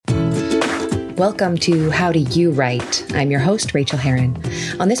Welcome to How Do You Write? I'm your host, Rachel Herron.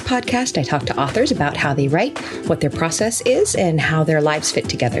 On this podcast, I talk to authors about how they write, what their process is, and how their lives fit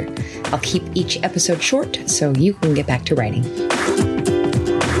together. I'll keep each episode short so you can get back to writing.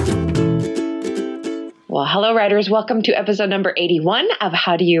 Well, hello, writers. Welcome to episode number 81 of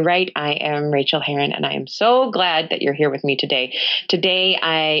How Do You Write? I am Rachel Herron, and I am so glad that you're here with me today. Today,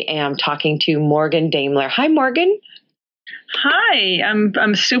 I am talking to Morgan Daimler. Hi, Morgan. Hi,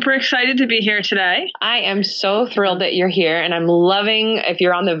 I'm super excited to be here today. I am so thrilled that you're here, and I'm loving, if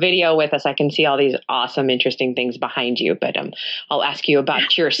you're on the video with us, I can see all these awesome, interesting things behind you, but I'll ask you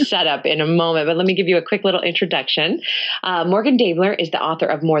about your setup in a moment, but let me give you a quick little introduction. Morgan Daimler is the author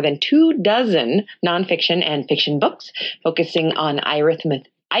of more than 24 nonfiction and fiction books, focusing on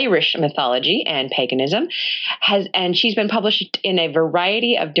Irish mythology and paganism, and she's been published in a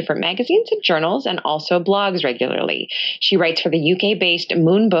variety of different magazines and journals and also blogs regularly. She writes for the UK-based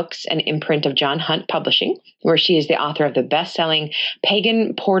Moon Books, an imprint of John Hunt Publishing, where she is the author of the best-selling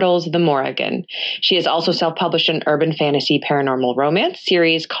Pagan Portals, the Morrigan. She has also self-published an urban fantasy paranormal romance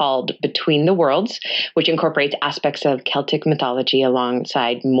series called Between the Worlds, which incorporates aspects of Celtic mythology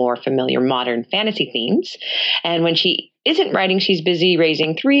alongside more familiar modern fantasy themes. And when she isn't writing, she's busy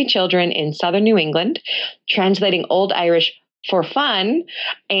raising 3 children in southern New England, translating Old Irish for fun,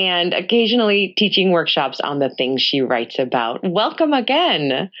 and occasionally teaching workshops on the things she writes about. Welcome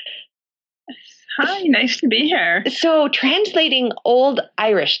again. Hi, nice to be here. So translating Old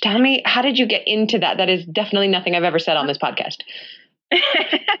Irish, tell me, how did you get into that? That is definitely nothing I've ever said on this podcast.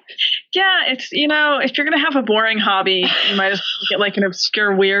 Yeah, it's, if you're going to have a boring hobby, you might as well get like an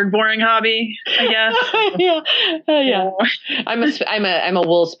obscure, weird, boring hobby, I guess. Yeah. I'm a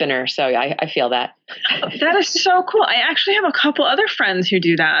wool spinner, so I feel that. That is so cool. I actually have a couple other friends who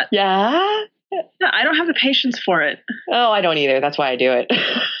do that. Yeah? I don't have the patience for it. Oh, I don't either. That's why I do it.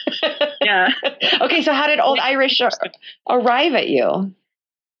 Yeah. Okay, so how did Old Irish arrive at you?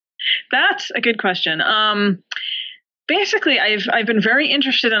 That's a good question. Basically, I've been very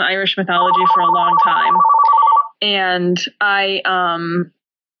interested in Irish mythology for a long time, and I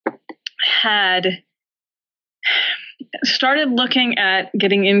had started looking at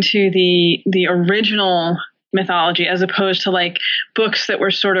getting into the original mythology as opposed to like books that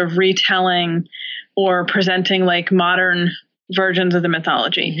were sort of retelling or presenting like modern versions of the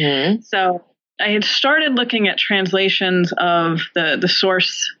mythology. Mm-hmm. So I had started looking at translations of the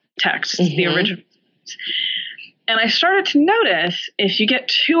source texts, mm-hmm. the original. And I started to notice if you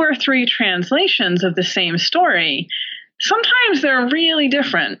get 2 or 3 translations of the same story, sometimes they're really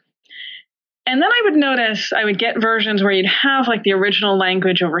different. And then I would notice I would get versions where you'd have like the original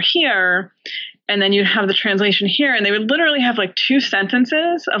language over here, and then you'd have the translation here, and they would literally have like 2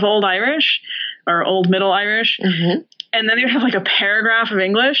 sentences of Old Irish or Old Middle Irish, mm-hmm. and then they would have like a paragraph of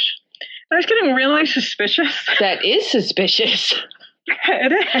English. I was getting really suspicious. That is suspicious.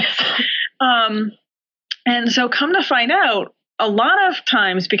 It is. And so come to find out, a lot of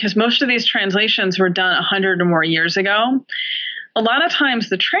times, because most of these translations were done 100 or more years ago, a lot of times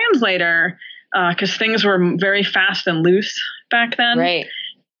the translator, because things were very fast and loose back then, right,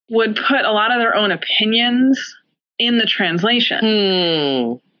 would put a lot of their own opinions in the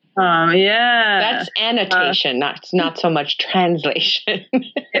translation. Yeah. That's annotation, not so much translation.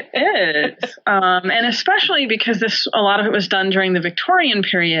 It is. And especially because a lot of it was done during the Victorian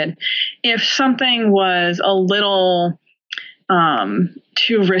period. If something was a little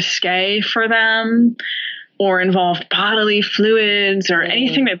too risque for them or involved bodily fluids or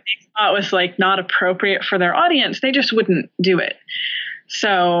anything that they thought was like not appropriate for their audience, they just wouldn't do it.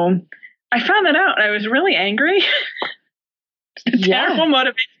 So I found that out. I was really angry. It's a terrible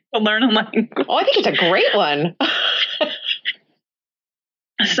motivation to learn a language. Oh, I think it's a great one.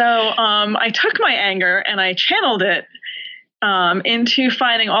 So I took my anger and I channeled it into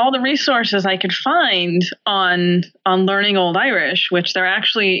finding all the resources I could find on learning Old Irish, which there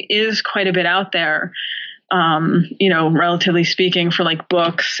actually is quite a bit out there, relatively speaking, for like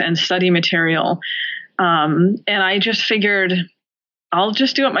books and study material. And I just figured I'll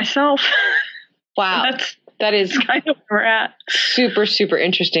just do it myself. Wow. That is kind of where we're at. Super, super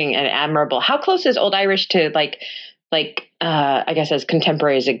interesting and admirable. How close is Old Irish to I guess as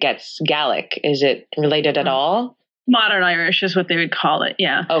contemporary as it gets Gaelic? Is it related at all? Modern Irish is what they would call it.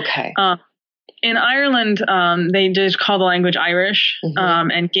 Yeah. Okay. In Ireland, they just call the language Irish,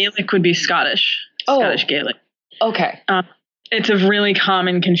 mm-hmm. And Gaelic would be Scottish. Scottish Gaelic. Okay. It's a really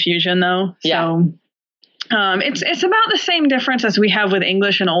common confusion, though. Yeah. So, it's about the same difference as we have with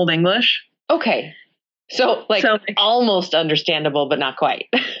English and Old English. Okay. So almost understandable, but not quite.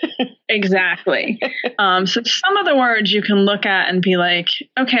 Exactly. So some of the words you can look at and be like,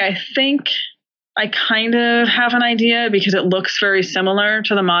 okay, I think I kind of have an idea because it looks very similar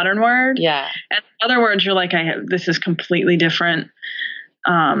to the modern word. Yeah. And other words, you're like, this is completely different.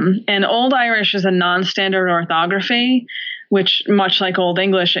 And Old Irish is a non-standard orthography, which, much like Old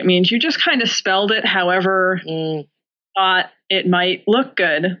English, it means you just kind of spelled it however thought it might look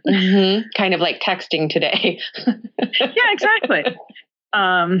good. Mm-hmm. Kind of like texting today. Yeah, exactly.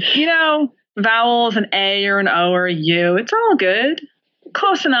 Vowels, an A or an O or a U, it's all good.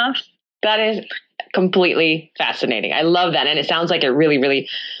 Close enough. That is completely fascinating. I love that. And it sounds like it really, really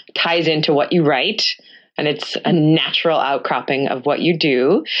ties into what you write. And it's a natural outcropping of what you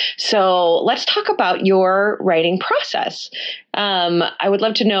do. So let's talk about your writing process. I would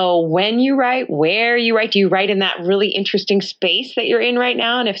love to know when you write, where you write. Do you write in that really interesting space that you're in right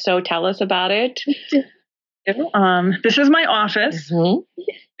now? And if so, tell us about it. This is my office. Mm-hmm.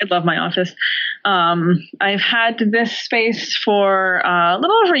 I love my office. I've had this space for a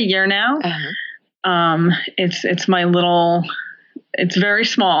little over a year now. Uh-huh. It's my little, it's very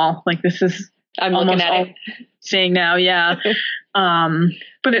small. Like this is, I'm looking at it. Seeing now. Yeah.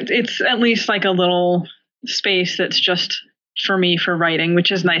 But it's at least like a little space that's just for me for writing,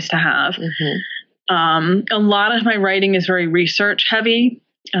 which is nice to have. Mm-hmm. A lot of my writing is very research heavy.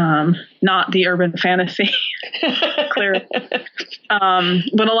 Not the urban fantasy, clearly.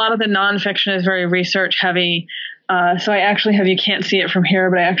 But a lot of the nonfiction is very research heavy. So I actually have, you can't see it from here,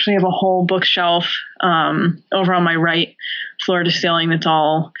 but I actually have a whole bookshelf over on my right, floor to ceiling, that's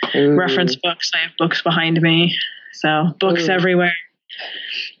all reference books. I have books behind me. So books everywhere.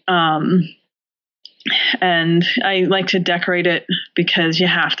 And I like to decorate it because you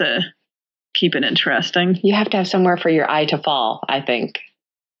have to keep it interesting. You have to have somewhere for your eye to fall, I think.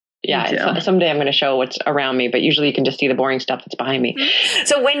 Yeah, someday I'm going to show what's around me, but usually you can just see the boring stuff that's behind me.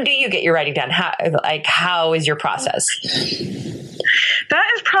 So when do you get your writing done? How is your process? That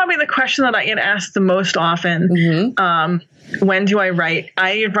is probably the question that I get asked the most often. Mm-hmm. When do I write?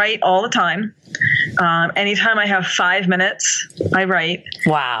 I write all the time. Anytime I have 5 minutes, I write.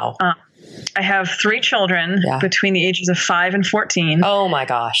 Wow. I have 3 children between the ages of 5 and 14. Oh my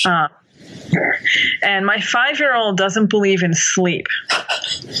gosh. And my 5-year-old doesn't believe in sleep.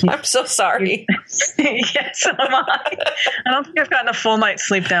 I'm so sorry. Yes, so am I. I don't think I've gotten a full night's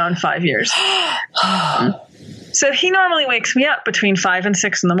sleep now in 5 years. So he normally wakes me up between 5 and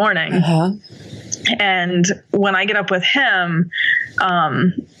 6 in the morning. Uh-huh. And when I get up with him,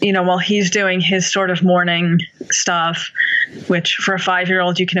 while he's doing his sort of morning stuff, which for a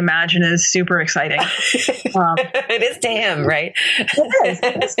 5-year-old you can imagine is super exciting. It is to him, right?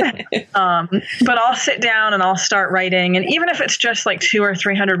 It is. But I'll sit down and I'll start writing. And even if it's just like 200 or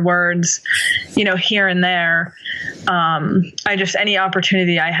 300 words, here and there, any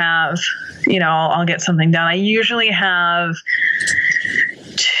opportunity I have, I'll get something done. I usually have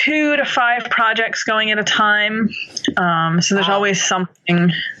 2 to 5 projects going at a time. So there's always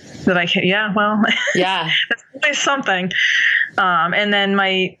something that I can, there's always something. And then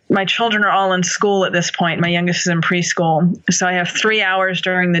my children are all in school at this point. My youngest is in preschool. So I have 3 hours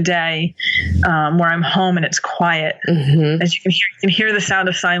during the day, where I'm home and it's quiet. Mm-hmm. As you can hear the sound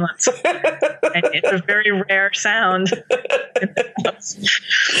of silence. It's a very rare sound.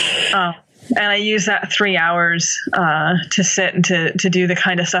 And I use that 3 hours to sit and to do the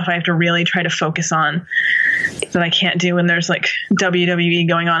kind of stuff I have to really try to focus on that I can't do when there's like WWE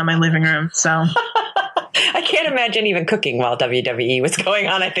going on in my living room. So I can't imagine even cooking while WWE was going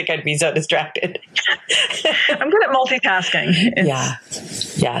on. I think I'd be so distracted. I'm good at multitasking.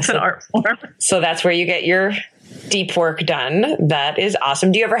 It's an art form. So that's where you get your deep work done. That is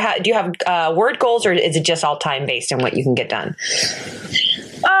awesome. Do you have word goals, or is it just all time based on what you can get done?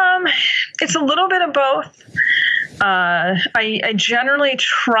 It's a little bit of both. I generally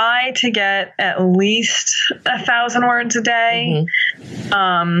try to get at least 1,000 words a day.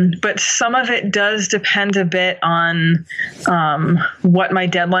 Mm-hmm. But some of it does depend a bit on what my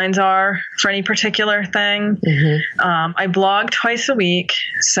deadlines are for any particular thing. Mm-hmm. I blog twice a week,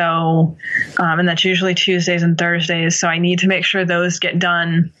 so and that's usually Tuesdays and Thursdays. So I need to make sure those get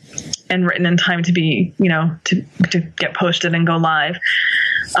done and written in time to be, to get posted and go live.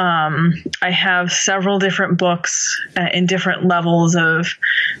 I have several different books in different levels of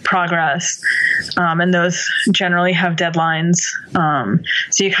progress, and those generally have deadlines.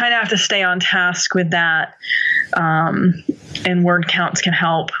 So you kind of have to stay on task with that, and word counts can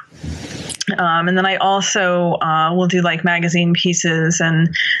help. And then I also will do like magazine pieces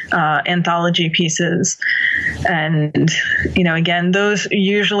and anthology pieces. And, again, those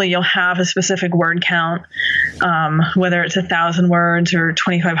usually you'll have a specific word count, whether it's 1,000 words or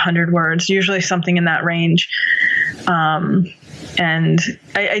 2,500 words, usually something in that range. And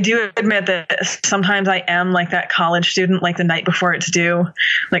I do admit that sometimes I am like that college student, like the night before it's due,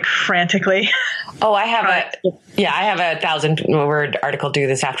 like frantically. Oh, I have a 1,000-word article due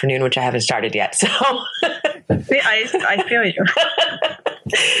this afternoon, which I haven't started yet. So I feel you.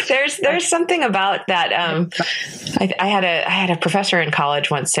 There's something about that. I had a professor in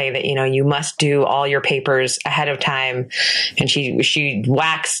college once say that, you must do all your papers ahead of time. And she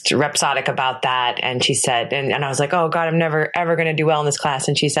waxed rhapsodic about that. And she said, and I was like, oh God, I'm never, ever going to do well in this class.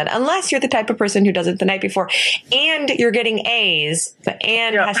 And she said, unless you're the type of person who does it the night before and you're getting A's, the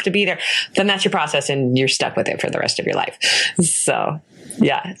and has to be there, then that's your process and you're stuck with it for the rest of your life. So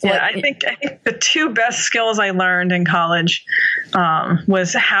yeah. I think the two best skills I learned in college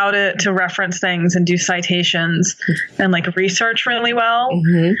was how to reference things and do citations and like research really well.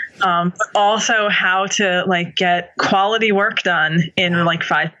 But also how to like get quality work done in like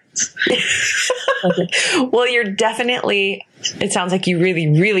 5 minutes. Well, you're definitely, it sounds like you really,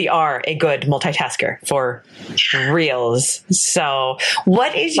 really are a good multitasker for reals. So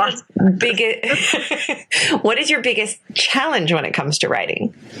what is your biggest challenge when it comes to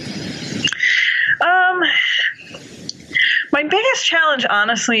writing? My biggest challenge,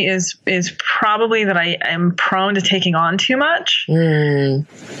 honestly, is probably that I am prone to taking on too much. I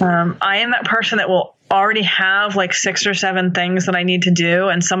am that person that will already have like 6 or 7 things that I need to do,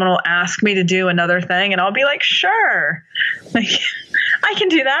 and someone will ask me to do another thing, and I'll be like, sure, like I can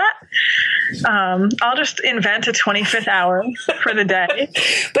do that. I'll just invent a 25th hour for the day.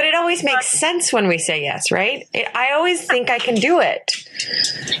 But it always makes sense when we say yes, right? I always think I can do it.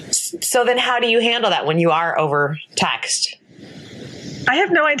 So then how do you handle that when you are overtaxed? I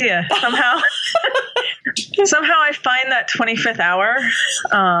have no idea. Somehow I find that 25th hour.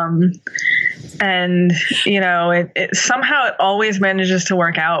 And, it somehow it always manages to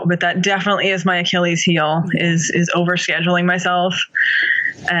work out, but that definitely is my Achilles heel is overscheduling myself.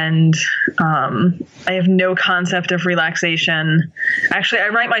 And I have no concept of relaxation. Actually, I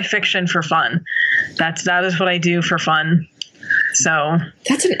write my fiction for fun. That is what I do for fun. So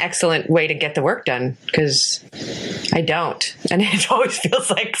that's an excellent way to get the work done, because I don't. And it always feels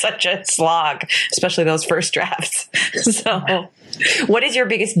like such a slog, especially those first drafts. So what is your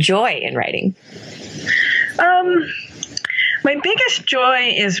biggest joy in writing? My biggest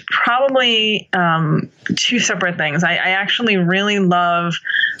joy is probably 2 separate things. I actually really love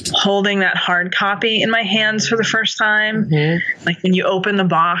holding that hard copy in my hands for the first time. Like when you open the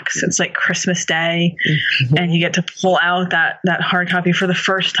box, it's like Christmas Day, and you get to pull out that hard copy for the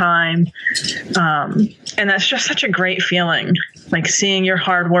first time. And that's just such a great feeling, like seeing your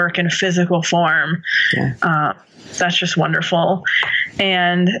hard work in physical form. Yeah. That's just wonderful.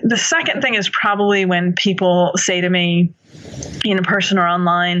 And the second thing is probably when people say to me in person or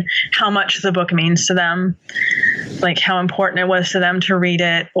online how much the book means to them, like how important it was to them to read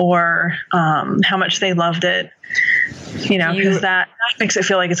it, or how much they loved it, because that makes it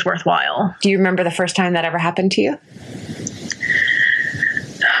feel like it's worthwhile. Do you remember the first time that ever happened to you?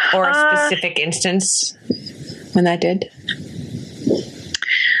 Or a specific instance when that did?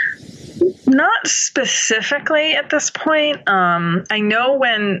 Not specifically at this point. I know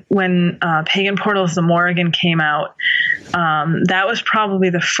when Pagan Portals the Morrigan came out, that was probably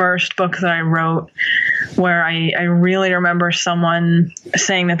the first book that I wrote where I really remember someone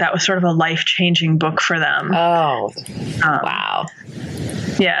saying that was sort of a life-changing book for them. Oh, wow.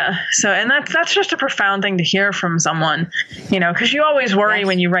 Yeah. So, and that's just a profound thing to hear from someone, because you always worry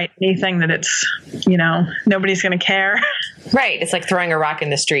when you write anything that it's, nobody's going to care. Right. It's like throwing a rock in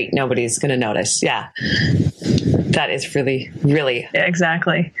the street. Nobody's going to notice. Yeah. That is really, really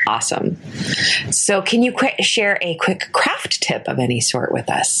exactly awesome. So can you share a quick craft tip of any sort with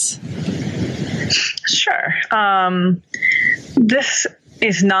us? Sure. This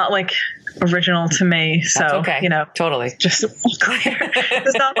is not like original to me. So, that's okay. Totally. Just clear.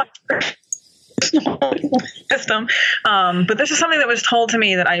 It's not my system. But this is something that was told to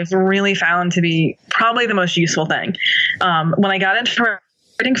me that I've really found to be probably the most useful thing. When I got into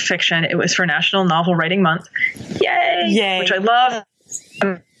writing fiction, it was for National Novel Writing Month. Yay! Which I love.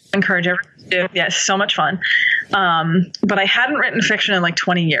 I encourage everyone to do. Yeah, it's so much fun. But I hadn't written fiction in like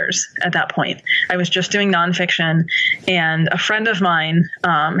 20 years at that point. I was just doing nonfiction, and a friend of mine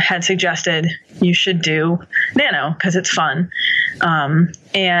had suggested you should do Nano because it's fun.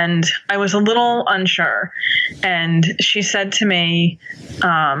 And I was a little unsure. And she said to me,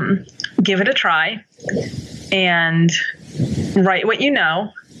 give it a try and write what you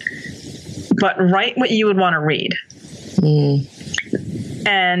know, but write what you would want to read.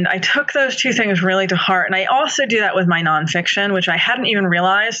 And I took those 2 things really to heart. And I also do that with my nonfiction, which I hadn't even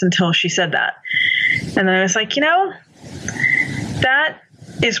realized until she said that. And then I was like, That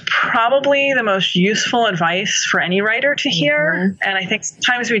is probably the most useful advice for any writer to hear. And I think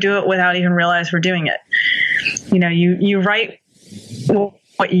sometimes we do it without even realize we're doing it. You write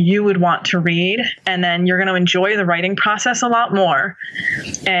what you would want to read, and then you're going to enjoy the writing process a lot more,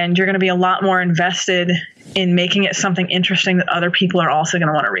 and you're going to be a lot more invested in making it something interesting that other people are also going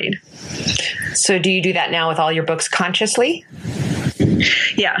to want to read. So do you do that now with all your books consciously?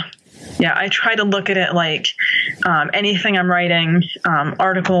 Yeah, I try to look at it like anything I'm writing,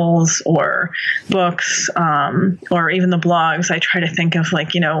 articles or books, or even the blogs. I try to think of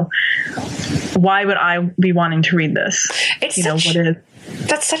why would I be wanting to read this?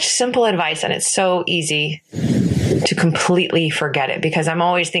 That's such simple advice, and it's so easy to completely forget it, because I'm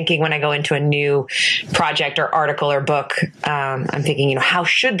always thinking when I go into a new project or article or book, I'm thinking, how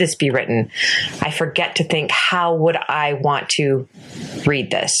should this be written? I forget to think, how would I want to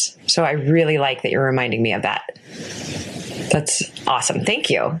read this? So I really like that you're reminding me of that. That's awesome. Thank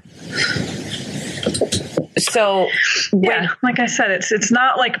you. So, like I said, it's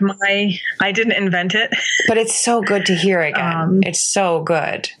not like I didn't invent it, but it's so good to hear again. It's so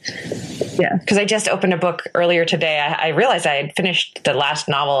good. Yeah. Because I just opened a book earlier today. I realized I had finished the last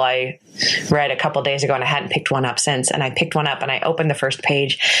novel I read a couple days ago, and I hadn't picked one up since. And I picked one up and I opened the first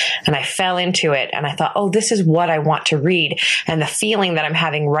page and I fell into it. And I thought, oh, this is what I want to read. And the feeling that I'm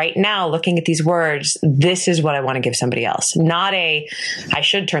having right now, looking at these words, this is what I want to give somebody else. Not I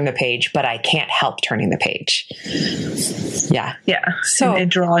should turn the page, but I can't help turning the page. Yeah. Yeah. So it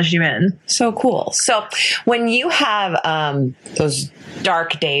draws you in. So cool. So when you have those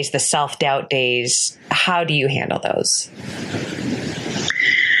dark days, the self-doubt days, how do you handle those?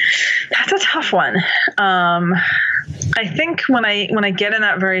 That's a tough one. I think when I get in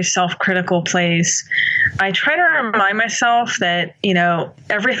that very self-critical place, I try to remind myself that,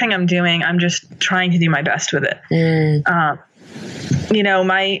 everything I'm doing, I'm just trying to do my best with it.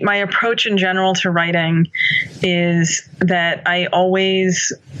 My approach in general to writing is that I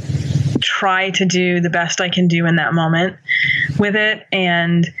always try to do the best I can do in that moment with it.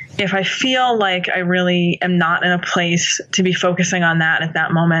 And if I feel like I really am not in a place to be focusing on that at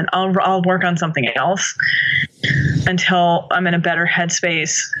that moment, I'll work on something else until I'm in a better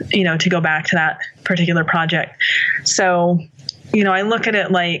headspace, to go back to that particular project. So, I look at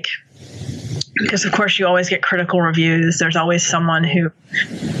it like, because of course you always get critical reviews. There's always someone who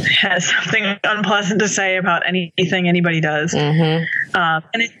has something unpleasant to say about anything anybody does. And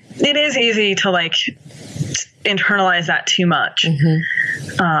it is easy to internalize that too much.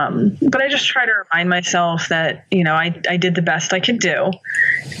 But I just try to remind myself that, I did the best I could do,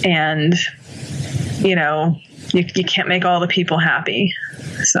 and, you can't make all the people happy.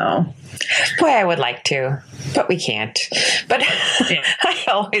 So. Boy, I would like to, but we can't. But yeah.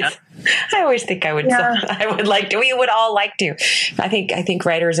 I always think I would. Yeah. I would like to. We would all like to. I think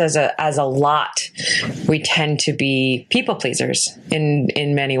writers, as a lot, we tend to be people pleasers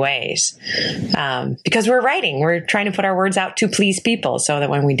in many ways, because we're writing. We're trying to put our words out to please people, so that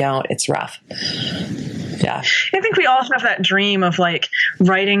when we don't, it's rough. Yeah. I think we all have that dream of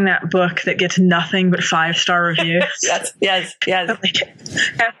writing that book that gets nothing but 5-star reviews. Yes.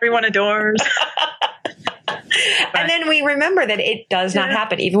 Everyone adores. And then we remember that it does not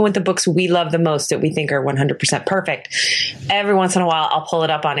happen. Even with the books we love the most, that we think are 100% perfect, every once in a while I'll pull it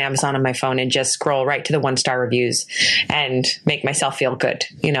up on Amazon on my phone and just scroll right to the 1-star reviews and make myself feel good.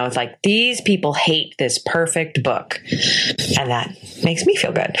 It's like, these people hate this perfect book, and that makes me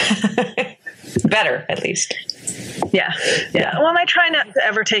feel good. Better, at least. Yeah. Well, and I try not to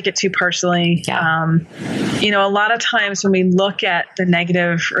ever take it too personally. Yeah. A lot of times when we look at the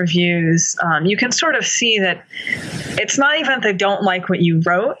negative reviews, you can sort of see that it's not even that they don't like what you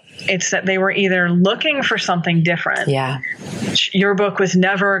wrote. It's that they were either looking for something different. Yeah. Your book was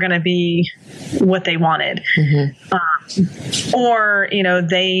never going to be what they wanted. Or,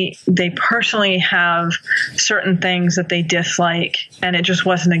 they personally have certain things that they dislike, and it just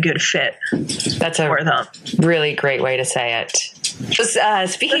wasn't a good fit. That's a really great way to say it.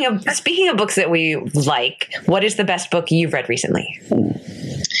 Speaking of books that we like, what is the best book you've read recently?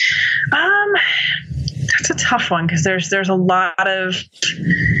 That's a tough one, because there's a lot of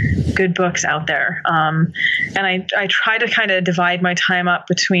good books out there. And I try to kind of divide my time up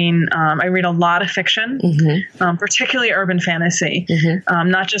between, I read a lot of fiction, particularly urban fantasy,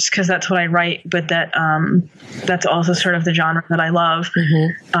 not just because that's what I write, but that's also sort of the genre that I love.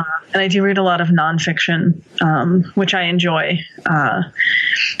 And I do read a lot of nonfiction, which I enjoy.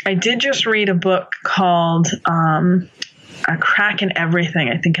 I did just read a book called A Crack in Everything,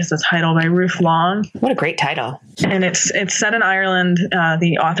 I think is the title, by Ruth Long. What a great title. And it's set in Ireland.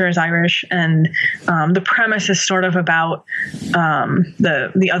 The author is Irish, and the premise is sort of about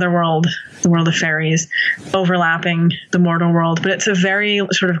the other world, the world of fairies, overlapping the mortal world. But it's a very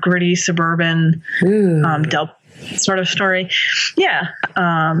sort of gritty suburban sort of story. Yeah.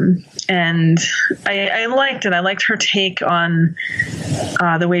 And I liked it. I liked her take on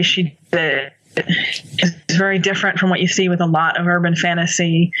the way she did it. It's very different from what you see with a lot of urban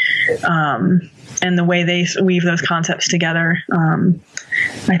fantasy, and the way they weave those concepts together.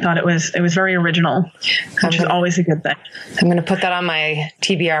 I thought it was very original, which is always a good thing. I'm going to put that on my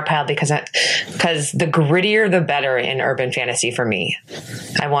TBR pile because the grittier, the better in urban fantasy for me.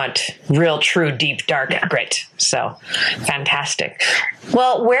 I want real, true, deep, dark grit. So fantastic.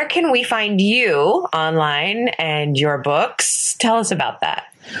 Well, where can we find you online and your books? Tell us about that.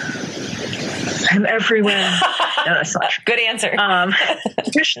 I'm everywhere. No, that's not true. Good answer.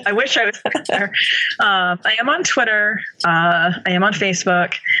 I wish I was there. I am on Twitter. I am on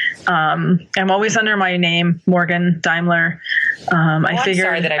Facebook. I'm always under my name, Morgan Daimler. I'm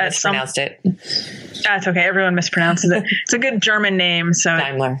sorry that I mispronounced it. That's okay. Everyone mispronounces it. It's a good German name, so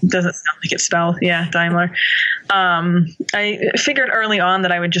Daimler. It doesn't sound like it's spelled. Yeah, Daimler. I figured early on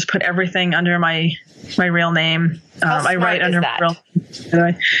that I would just put everything under my real name. I write under my real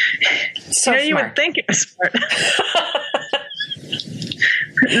name. So you would think it was smart.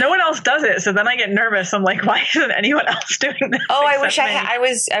 No one else does it, so then I get nervous. I'm like, why isn't anyone else doing this? Oh, I wish I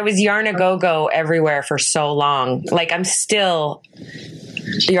was Yarn-A-Go-Go everywhere for so long. Like, I'm still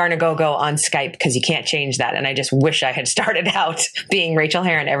Yarn-A-Go-Go on Skype because you can't change that. And I just wish I had started out being Rachel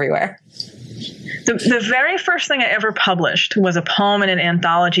Herron everywhere. The very first thing I ever published was a poem in an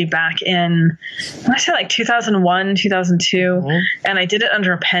anthology back in, I say like 2001, 2002, and I did it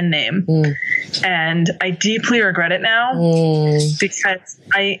under a pen name. And I deeply regret it now because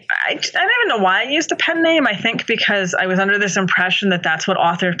I don't even know why I used a pen name. I think because I was under this impression that that's what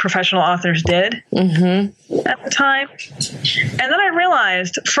professional authors did at the time. And then I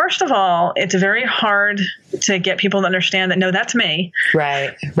realized, first of all, it's very hard to get people to understand that, no, that's me.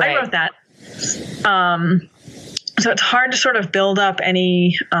 Right. I wrote that. So it's hard to sort of build up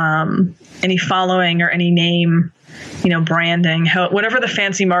any following or any name, branding, whatever the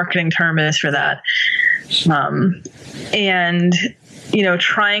fancy marketing term is for that. And,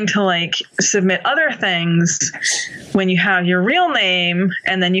 trying to like submit other things when you have your real name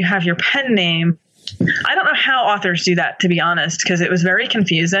and then you have your pen name. I don't know how authors do that, to be honest, because it was very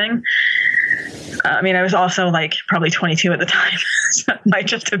confusing. I mean, I was also like probably 22 at the time, so it might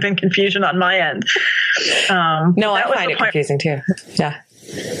just have been confusion on my end. No, I find it confusing too. Yeah.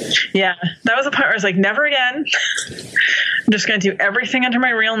 Yeah. That was the part where I was like, never again. I'm just going to do everything under my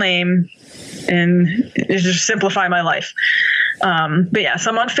real name and just simplify my life. But yeah,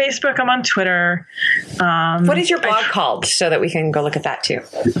 so I'm on Facebook. I'm on Twitter. What is your blog called so that we can go look at that too?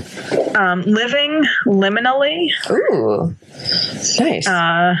 Living Liminally. Ooh, nice.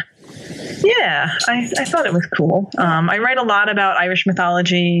 Yeah, I thought it was cool. I write a lot about Irish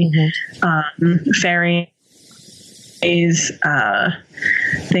mythology, fairies,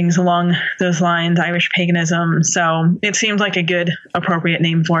 things along those lines, Irish paganism. So it seems like a good, appropriate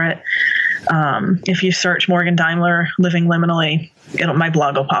name for it. If you search Morgan Daimler, Living Liminally, my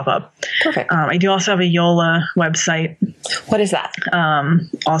blog will pop up. Perfect. I do also have a Yola website. What is that?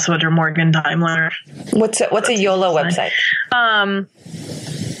 Also under Morgan Daimler. What's a Yola website?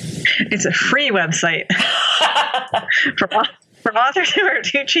 It's a free website for authors who are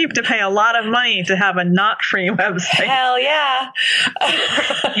too cheap to pay a lot of money to have a not free website. Hell yeah.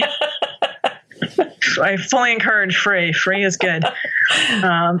 I fully encourage free. Free is good.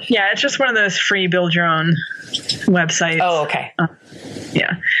 It's just one of those free build your own websites. Oh, okay.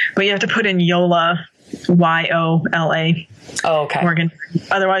 Yeah. But you have to put in Yola, YOLA. Oh, okay. Morgan.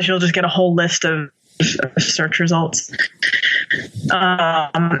 Otherwise, you'll just get a whole list of search results.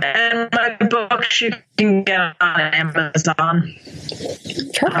 And my books you can get on Amazon.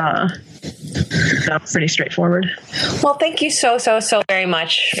 So pretty straightforward. Well, thank you so very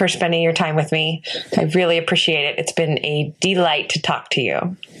much for spending your time with me. I really appreciate it. It's been a delight to talk to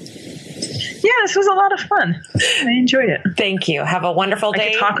you. Yeah, this was a lot of fun. I enjoyed it. Thank you. Have a wonderful day.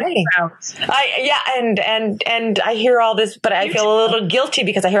 I could talk for hours. And I hear all this, but I feel a little guilty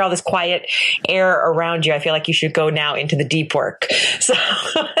because I hear all this quiet air around you. I feel like you should go now into the deep work. So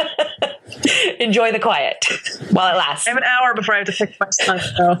enjoy the quiet while it lasts. I have an hour before I have to fix my son,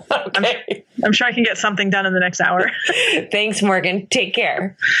 so okay. I'm sure I can get something done in the next hour. Thanks, Morgan. Take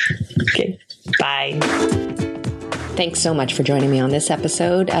care. Okay. Bye. Thanks so much for joining me on this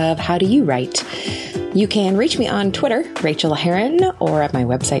episode of How Do You Write? You can reach me on Twitter, Rachel Herron, or at my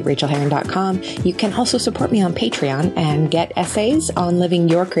website, rachelherron.com. You can also support me on Patreon and get essays on living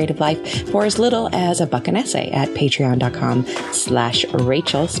your creative life for as little as $1 an essay at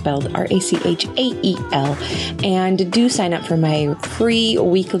patreon.com/Rachel, spelled Rachel. And do sign up for my free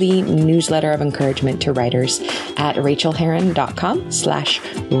weekly newsletter of encouragement to writers at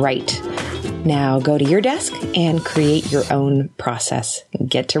rachelherron.com/write. Now go to your desk and create your own process.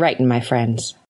 Get to writing, my friends.